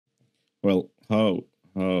Well, how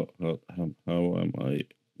am I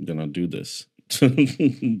gonna do this?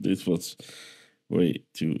 This was way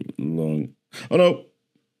too long. Oh no!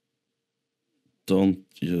 Don't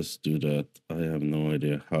just do that. I have no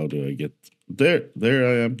idea. How do I get there? There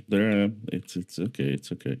I am. There I am. It's okay.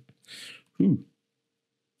 It's okay. Whew.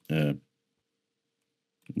 Uh,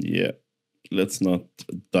 yeah. Let's not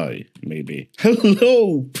die. Maybe.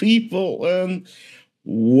 Hello, people, and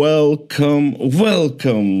welcome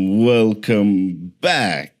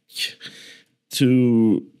back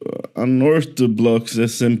to Unorthoblocks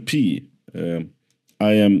SMP.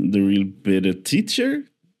 I am the real better teacher,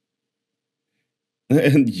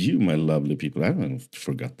 and you, my lovely people. I haven't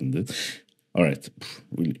forgotten this. All right,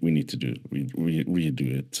 we need to do it.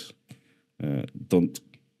 Redo it. Don't.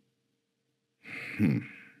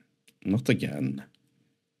 Not again.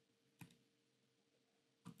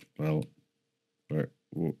 Well, where?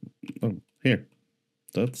 Oh, here.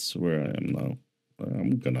 That's where I am now.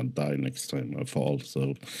 I'm gonna die next time I fall,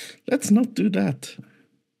 so let's not do that.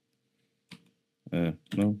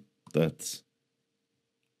 No, that's.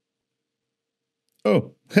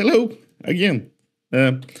 Oh, hello again.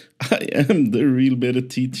 I am the real better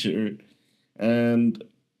teacher, and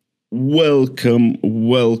welcome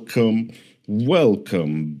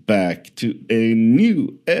back to a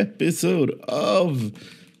new episode of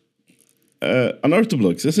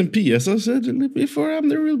Unorthoblocks SMP. As I said before, I'm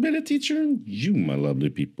the real better teacher. You, my lovely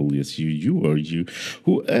people, yes, you are you,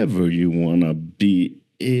 whoever you wanna be.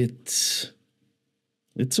 It's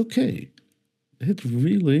okay. It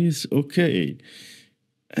really is okay.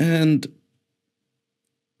 And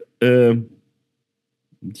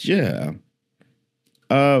yeah,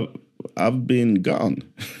 I've been gone.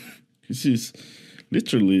 This is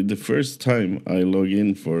literally the first time I log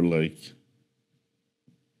in for like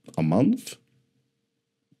a month,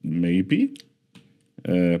 maybe.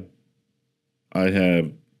 I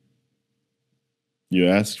have. You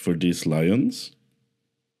asked for these lions.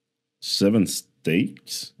 7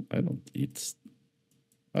 steaks. I don't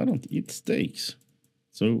eat steaks.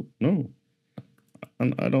 So no.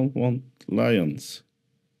 And I don't want lions.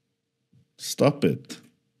 Stop it.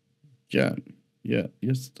 Yeah,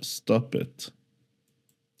 just stop it.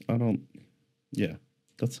 I don't. Yeah,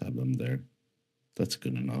 let's have them there. That's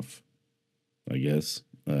good enough, I guess.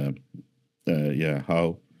 Yeah.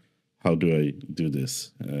 How do I do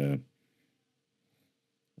this? Yeah.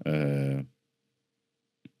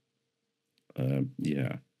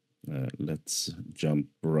 Let's jump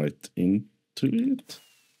right into it.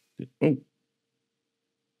 Oh.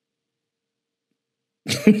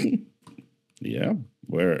 Yeah.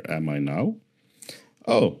 Where am I now?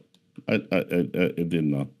 Oh, I did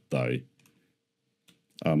not die.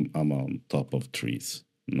 I'm on top of trees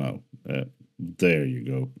now. There you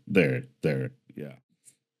go. There. Yeah.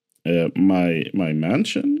 My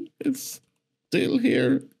mansion is still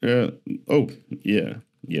here. Oh yeah.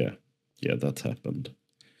 That happened.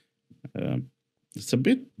 It's a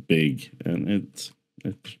bit big, and it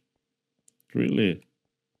really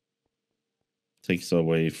takes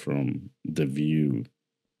away from the view.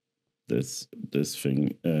 This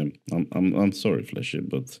thing. I'm sorry, Fleshy,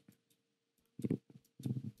 but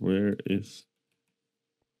where is?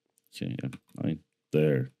 Okay, yeah,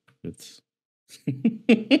 there. It's.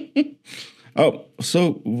 Oh,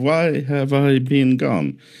 so why have I been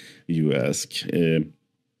gone? You ask.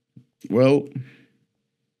 Well,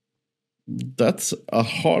 that's a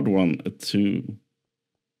hard one to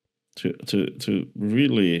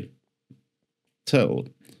really tell.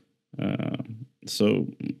 So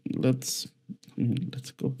let's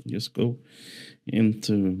go. Just go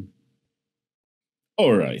into.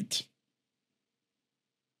 All right.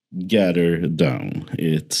 Gather down.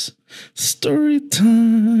 It's story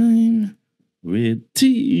time with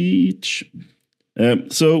Teach.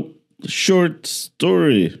 So short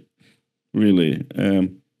story, really.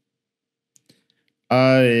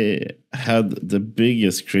 I had the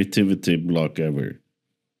biggest creativity block ever.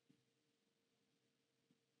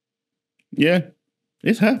 Yeah,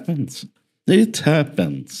 it happens. It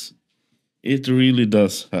happens. It really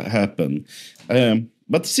does happen.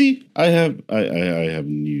 But see, I have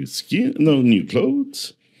new skin, no new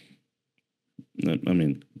clothes. I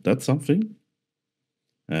mean, that's something.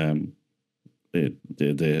 The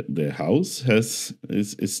house is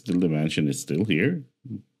still, the mansion is still here.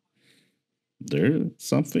 There's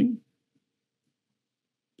something,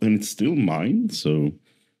 and it's still mine, so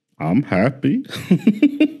I'm happy.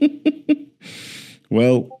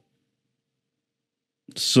 Well,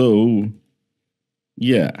 so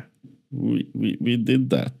yeah, we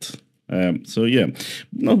did that. So yeah,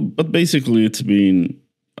 no, but basically it's been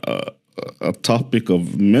a topic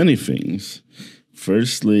of many things.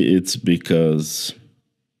 Firstly, it's because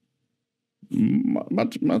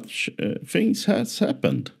much things has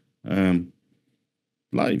happened.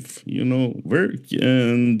 Life, work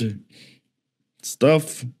and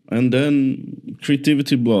stuff, and then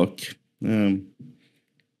creativity block. And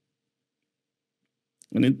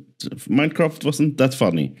Minecraft wasn't that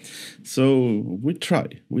funny, so we try.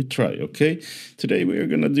 Okay, today we are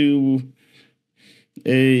gonna do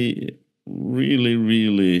a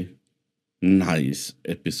really nice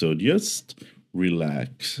episode. Just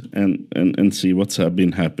relax and see what's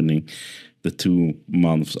been happening the 2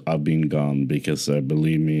 months I've been gone, because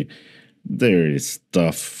believe me, there is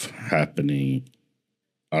stuff happening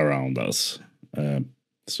around us.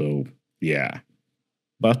 So yeah,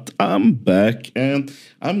 but I'm back and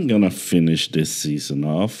I'm gonna finish this season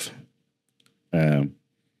off.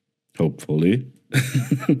 Hopefully.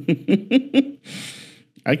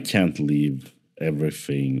 I can't leave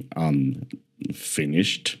everything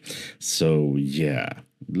unfinished. So yeah,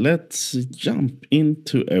 let's jump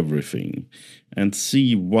into everything and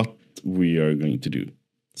see what we are going to do.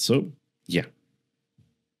 So yeah.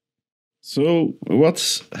 So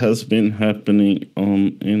what has been happening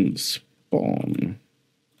in Spawn?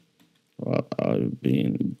 Well, I've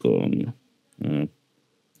been gone.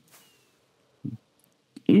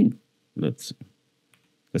 Let's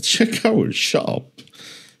check our shop.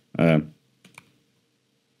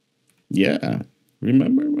 Yeah,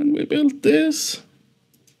 remember when we built this?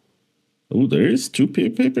 Oh, there is 2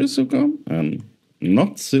 papers to come, and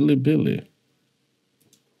not Silly Billy.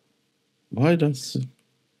 Why does...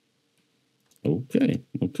 Okay.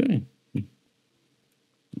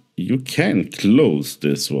 You can close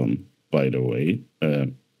this one, by the way,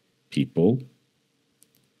 people.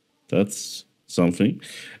 That's something.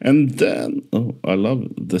 And then, I love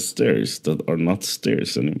the stairs that are not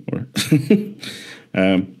stairs anymore.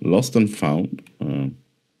 Lost and found.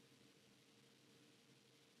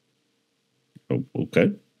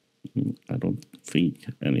 Okay. I don't think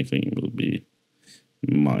anything will be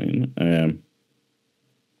mine.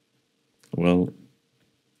 Well,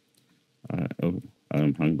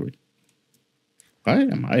 I'm hungry. Why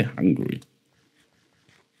am I hungry?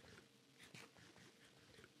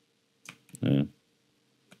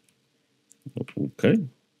 Okay.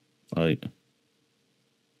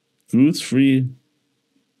 Food's free.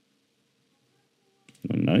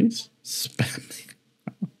 Nice. Spamming.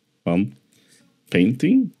 Fun.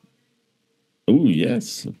 Painting. Oh,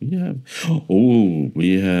 yes.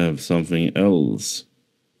 We have something else.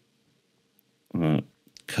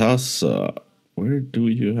 Casa. Where do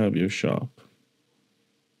you have your shop?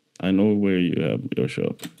 I know where you have your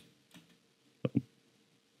shop.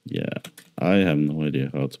 Yeah, I have no idea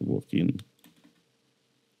how to walk in.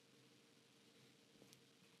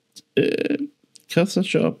 Casa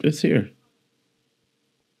shop is here.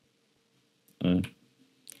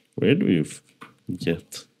 Where do you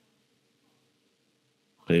get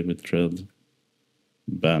favorite thread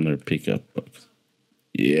banner pickup box?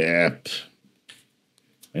 Yep.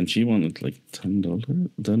 And she wanted like $10,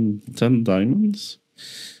 then 10 diamonds.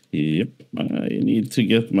 Yep, I need to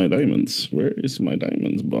get my diamonds. Where is my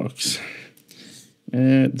diamonds box?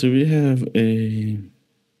 Do we have a...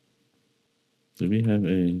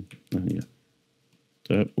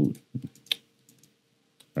 yeah.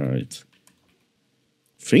 Alright.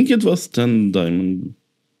 Think it was 10 diamond.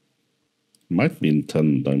 Might be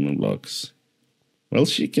 10 diamond blocks. Well,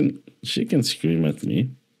 she can scream at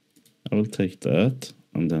me. I will take that,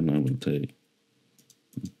 and then I will take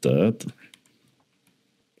that.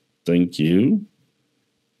 Thank you.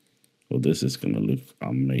 Oh, this is gonna look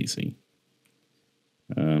amazing.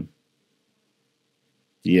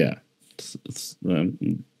 Yeah.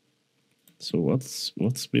 So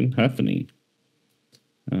what's been happening?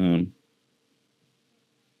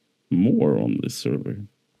 More on this server.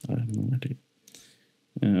 I have no idea.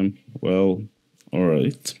 Well, all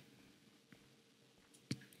right.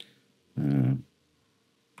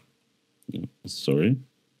 Sorry.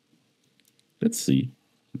 Let's see.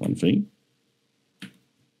 One thing.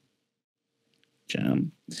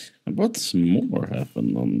 Jam. And what's more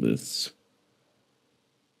happened on this?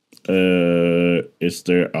 Is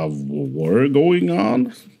there a war going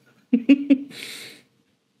on?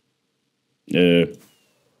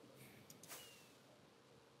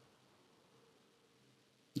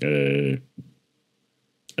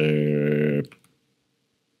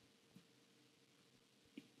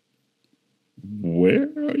 Where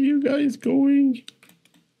are you guys going?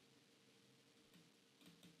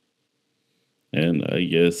 And I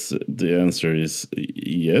guess the answer is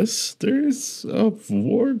yes, there is a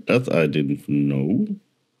war that I didn't know.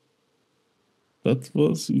 that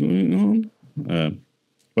was going on.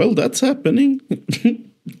 Well, that's happening.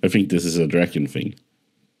 I think this is a Draken thing.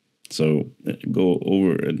 So go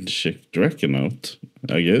over and check Draken out,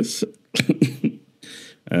 I guess.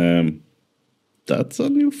 That's a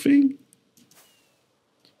new thing.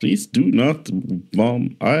 Please do not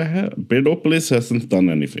bomb. Beardopolis hasn't done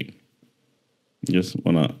anything. Just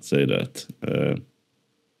wanna say that.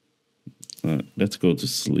 Let's go to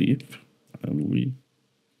sleep. And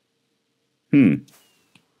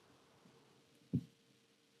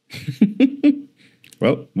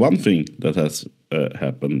well, one thing that has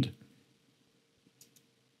happened.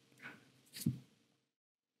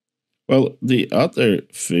 Well, the other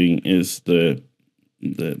thing is the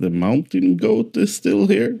mountain goat is still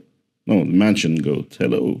here. No, the mansion goat.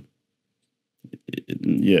 Hello.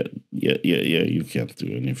 Yeah. You can't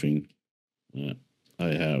do anything. I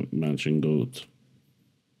have mansion goat.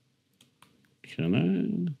 Can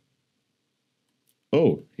I?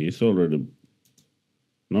 Oh, he's already.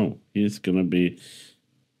 No, he's gonna be.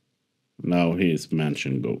 Now he's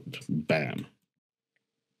mansion goat. Bam.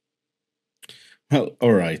 Well,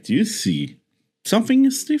 all right. You see, something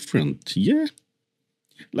is different. Yeah.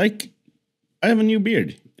 Like, I have a new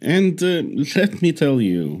beard. And let me tell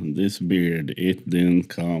you, this beard, it didn't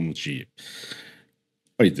come cheap.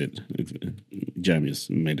 Oh, it did. Jam just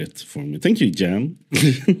made it for me. Thank you, Jam.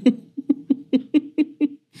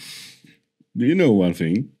 Do you know one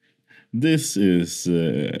thing? This is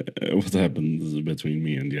what happens between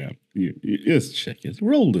me and Jam. You just check it.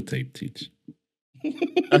 Roll the tape, Teach.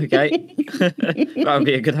 Okay. That would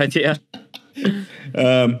be a good idea.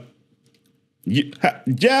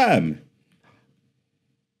 Jam!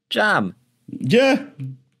 Jam. Yeah.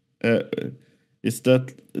 Is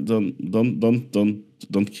that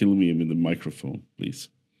don't kill me with the microphone, please.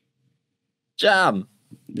 Jam.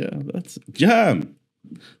 Yeah, that's Jam.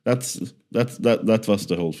 That was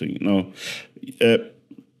the whole thing. No.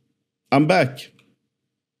 I'm back.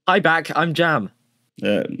 Hi back, I'm Jam.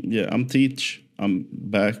 Yeah, I'm Teach. I'm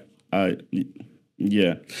back.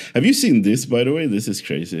 Yeah. Have you seen this, by the way? This is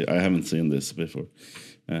crazy. I haven't seen this before.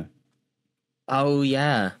 Oh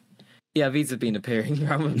yeah. Yeah, these have been appearing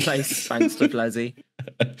around the place thanks to Flezzy.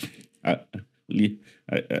 I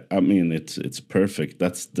mean, it's perfect.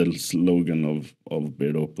 That's the slogan of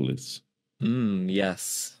Beardopolis.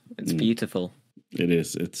 Yes, it's beautiful. It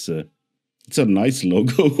is. It's a nice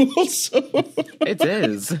logo also. It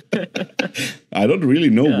is. I don't really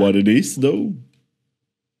know what it is though.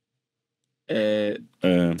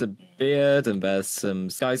 It's a beard, and there's some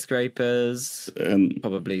skyscrapers, and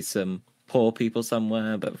probably some poor people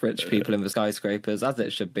somewhere, but rich people in the skyscrapers, as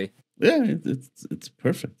it should be. Yeah, it's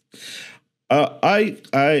perfect. I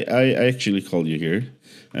actually called you here.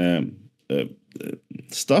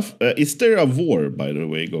 Stuff. Is there a war, by the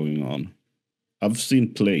way, going on? I've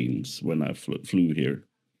seen planes when I flew here.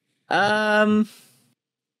 I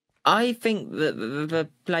think that the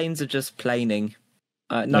planes are just planing.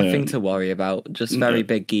 Nothing to worry about. Just very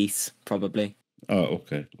big geese, probably. Oh,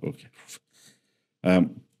 okay. All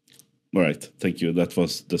right. Thank you. That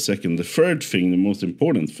was the second. The third thing, the most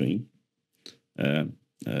important thing.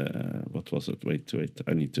 What was it? Wait.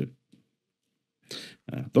 I need to.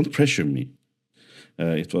 Don't pressure me.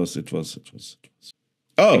 It was.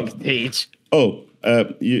 Oh. Peach. Oh.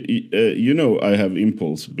 You know I have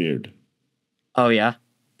Impulse beard. Oh yeah.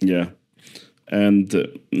 Yeah, and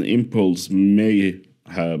Impulse may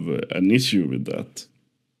have an issue with that.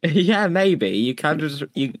 Yeah, maybe you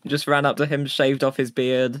just ran up to him, shaved off his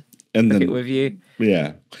beard, and took it with you.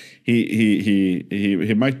 Yeah,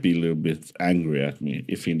 he might be a little bit angry at me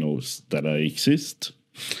if he knows that I exist.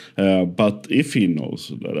 But if he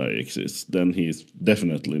knows that I exist, then he's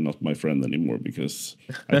definitely not my friend anymore because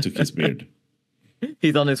I took his beard.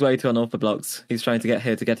 He's on his way to Unorthoblocks. He's trying to get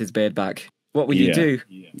here to get his beard back. What will you do?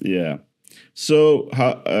 Yeah. So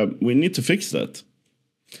we need to fix that.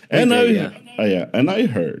 And I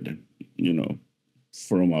heard,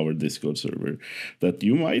 from our Discord server that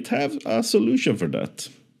you might have a solution for that.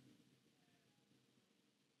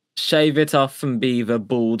 Shave it off and be the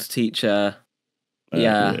bald teacher.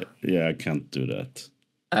 Yeah, I can't do that.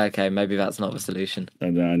 Okay, maybe that's not the solution.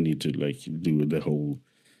 And I need to do the whole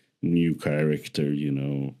new character,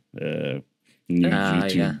 new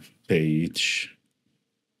YouTube page,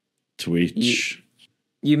 Twitch.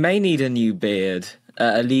 You may need a new beard,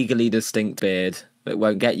 a legally distinct beard that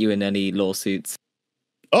won't get you in any lawsuits.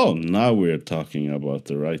 Oh, now we're talking about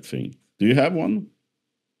the right thing. Do you have one?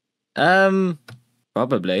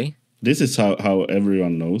 Probably. This is how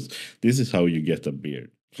everyone knows. This is how you get a beard.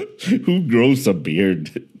 Who grows a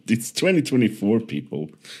beard? It's 2024, people.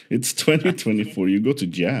 It's 2024. You go to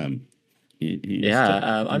Jam. He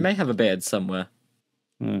Yeah, I may have a beard somewhere.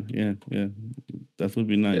 Yeah. That would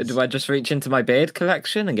be nice. Do I just reach into my beard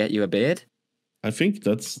collection and get you a beard? I think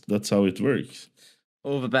that's how it works.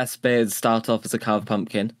 All the best beards start off as a carved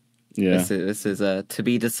pumpkin. Yeah. This is a to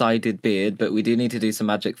be decided beard, but we do need to do some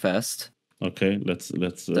magic first. Okay, let's.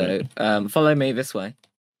 So, follow me this way.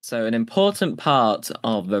 So, an important part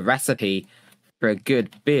of the recipe for a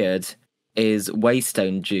good beard is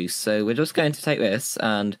waystone juice. So, we're just going to take this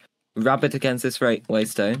and rub it against this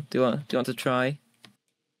waystone. Do you want to try?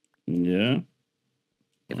 Yeah.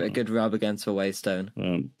 Give it a good rub against the waystone.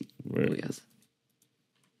 Where? Oh, yes.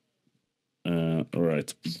 All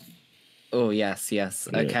right. Oh, yes. Yeah.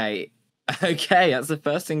 Okay. Okay, that's the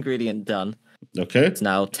first ingredient done. Okay. It's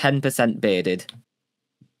now 10% bearded.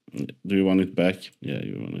 Do you want it back? Yeah,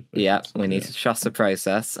 you want it back. Yeah, we need to trust the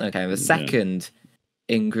process. Okay, the second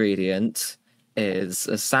ingredient is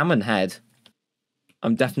a salmon head.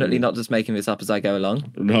 I'm definitely not just making this up as I go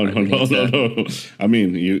along. No. I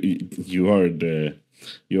mean, you are the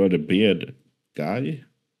beard guy.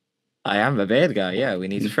 I am the beard guy, yeah. We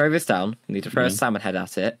need to throw this down. We need to throw a salmon head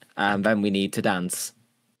at it, and then we need to dance.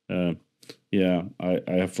 Yeah, I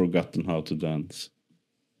have forgotten how to dance.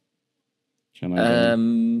 Can I?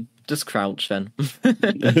 Just crouch then.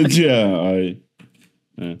 Yeah,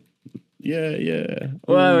 Yeah.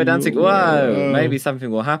 Whoa, we're dancing. Whoa, maybe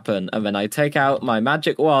something will happen. And then I take out my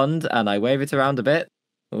magic wand and I wave it around a bit.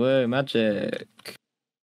 Whoa, magic.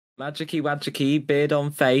 Magicy wagicy, beard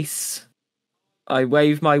on face. I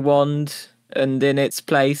wave my wand and in its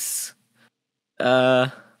place.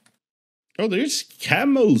 Oh, there's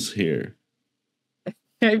camels here.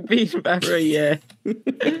 I've been there for a year.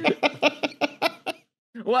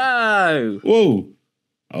 Whoa!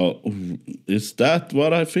 Oh, is that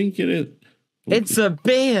what I think it is? It's a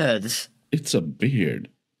beard. It's a beard.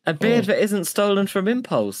 A beard that isn't stolen from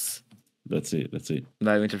Impulse. Let's see.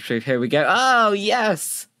 Moment of truth. Here we go. Oh,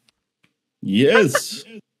 yes. Yes.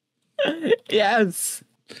 Yes.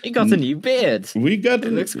 You got a new beard. We got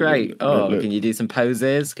it. Looks great. Oh, can you do some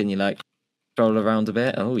poses? Can you stroll around a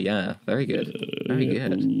bit? Oh, yeah. Very good. Very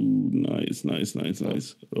good. Ooh, nice.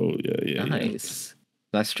 Oh, yeah. Nice.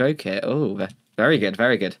 Let's stroke it. Oh, very good.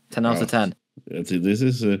 10 out of 10. This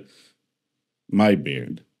is my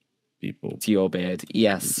beard, people. It's your beard.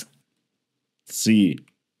 Yes. See,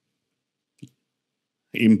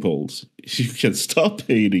 Impulse, you can stop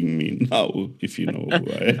hating me now if you know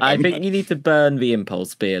who I am. I think you need to burn the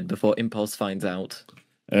Impulse beard before Impulse finds out.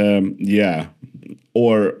 Yeah.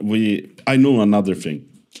 Or I know another thing.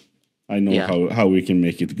 I know how we can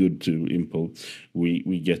make it good to Impulse.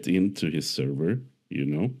 We get into his server, you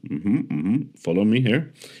know. Follow me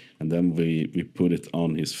here. And then we put it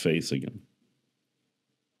on his face again.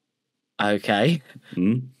 Okay.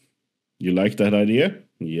 You like that idea?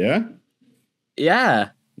 Yeah? Yeah.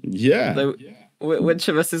 Yeah. Which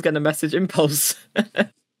of us is going to message Impulse?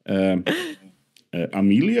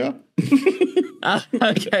 Amelia?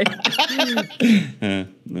 Okay.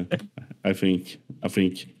 No, I think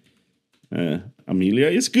Amelia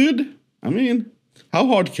is good. I mean, how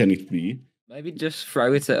hard can it be? Maybe just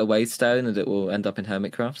throw it at a waystone and it will end up in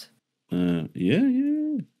Hermitcraft.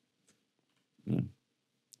 Yeah.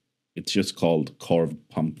 It's just called carved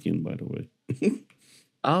pumpkin, by the way.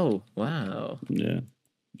 Oh, wow. Yeah.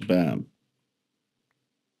 Bam.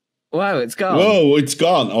 Wow, it's gone. Whoa, it's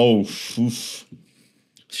gone. Oh, oof.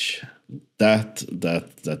 That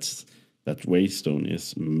waystone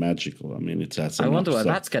is magical. I mean, it has. I wonder where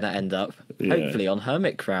that's going to end up. Yeah. Hopefully on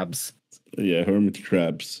hermit crabs. Yeah, hermit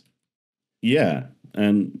crabs. Yeah,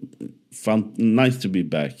 and fun. Nice to be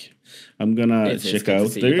back. I'm gonna check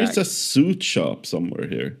out. There is a suit shop somewhere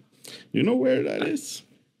here. You know where that is?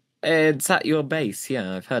 It's at your base.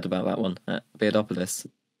 Yeah, I've heard about that one at Beardopolis.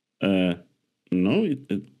 No,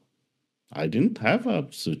 I didn't have a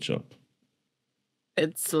suit shop.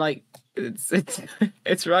 It's like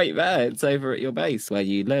it's right there. It's over at your base where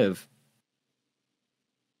you live.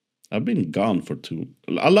 I've been gone for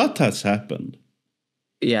a lot has happened.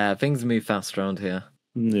 Yeah, things move fast around here.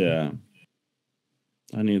 Yeah.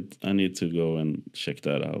 I need to go and check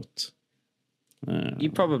that out.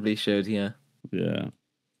 You probably should, yeah. Yeah.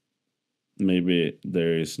 Maybe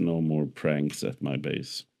there is no more pranks at my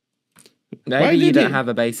base. Maybe you don't have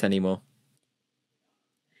a base anymore.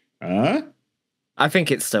 Huh? I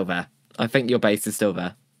think it's still there. I think your base is still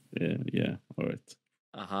there. Yeah. All right.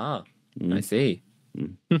 Aha. I see.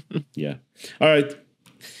 Yeah. All right.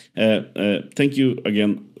 Thank you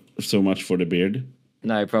again so much for the beard.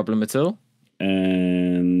 No problem at all.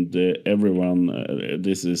 And everyone,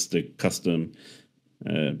 this is the custom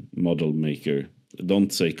model maker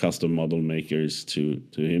don't say custom model makers to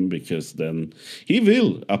him, because then he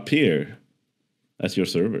will appear as your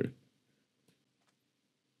server.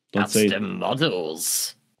 Don't Custom say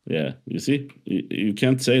models. Yeah, you see, you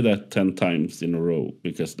can't say that 10 times in a row,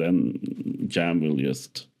 because then Jam will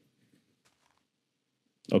just.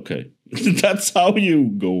 Okay, that's how you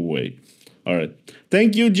go away. All right,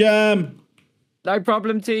 thank you, Jam. No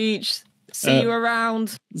problem, Teach. See you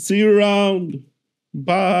around. See you around.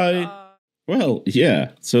 Bye. Well,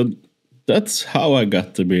 yeah, so that's how I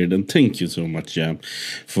got the beard, and thank you so much, Jam,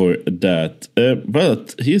 for that.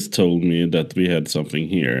 But he's told me that we had something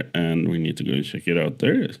here, and we need to go and check it out.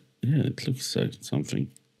 There, yeah, it looks like something.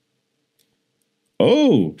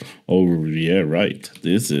 Oh, yeah, right.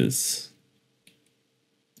 This is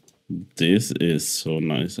so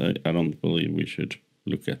nice. I don't believe we should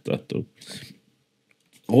look at that though.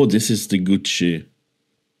 Oh, this is the Gucci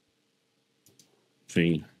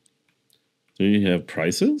thing. Do you have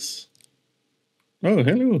prices? Oh,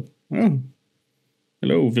 hello. Oh,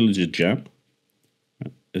 hello, Villager Jam.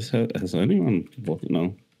 Has anyone bought?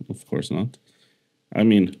 No, of course not. I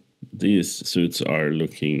mean, these suits are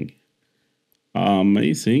looking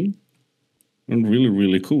amazing and really,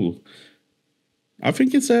 really cool. I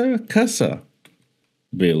think it's a Casa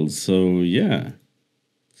build, so yeah.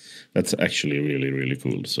 That's actually really, really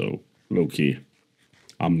cool. So low-key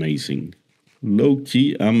amazing.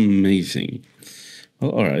 Low-key amazing.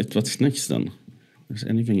 Well, all right, what's next then? Is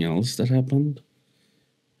anything else that happened?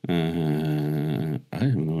 I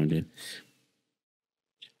have no idea.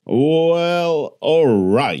 Well, all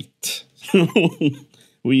right.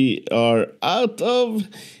 We are out of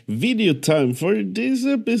video time for this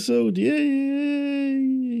episode. Yay!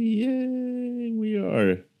 Yay! We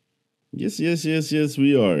are. Yes,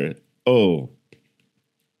 we are. Oh.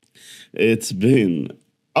 It's been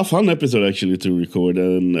a fun episode actually to record,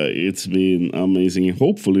 and it's been amazing.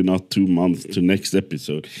 Hopefully not 2 months to next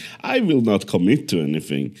episode. I will not commit to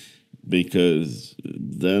anything, because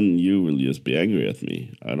then you will just be angry at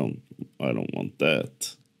me. I don't want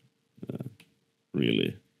that.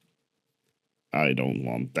 Really. I don't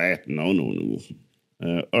want that. No.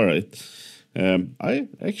 All right. I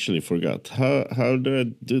actually forgot. How do I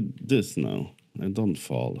do this now? I don't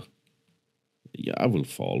fall. Yeah, I will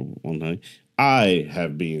fall one day. I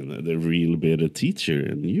have been the real better teacher,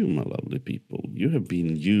 and you, my lovely people, you have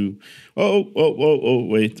been you.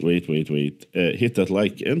 Wait. Hit that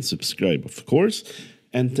like and subscribe, of course.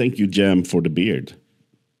 And thank you, Jam, for the beard.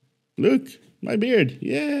 Look, my beard.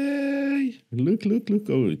 Yay! Look.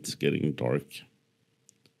 Oh, it's getting dark.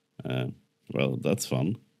 Well, that's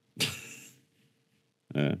fun.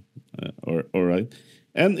 All right.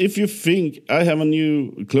 And if you think I have a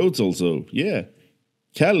new clothes also, yeah,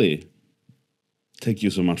 Callie, thank you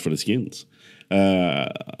so much for the skins.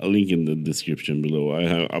 A link in the description below.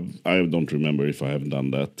 I don't remember if I haven't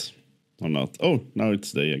done that or not. Oh, now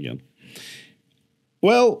it's day again.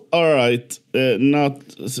 Well, all right.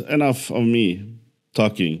 Not enough of me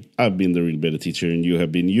talking. I've been the real better teacher, and you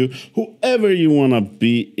have been you. Whoever you wanna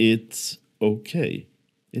be, it's okay.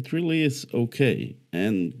 It really is okay.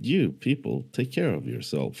 And you, people, take care of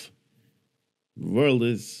yourself. The world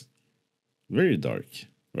is very dark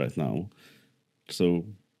right now. So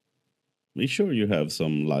make sure you have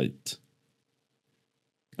some light,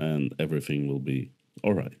 and everything will be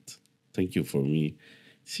all right. Thank you for me.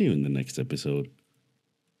 See you in the next episode.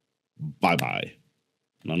 Bye-bye.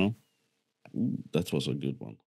 No. Ooh, that was a good one.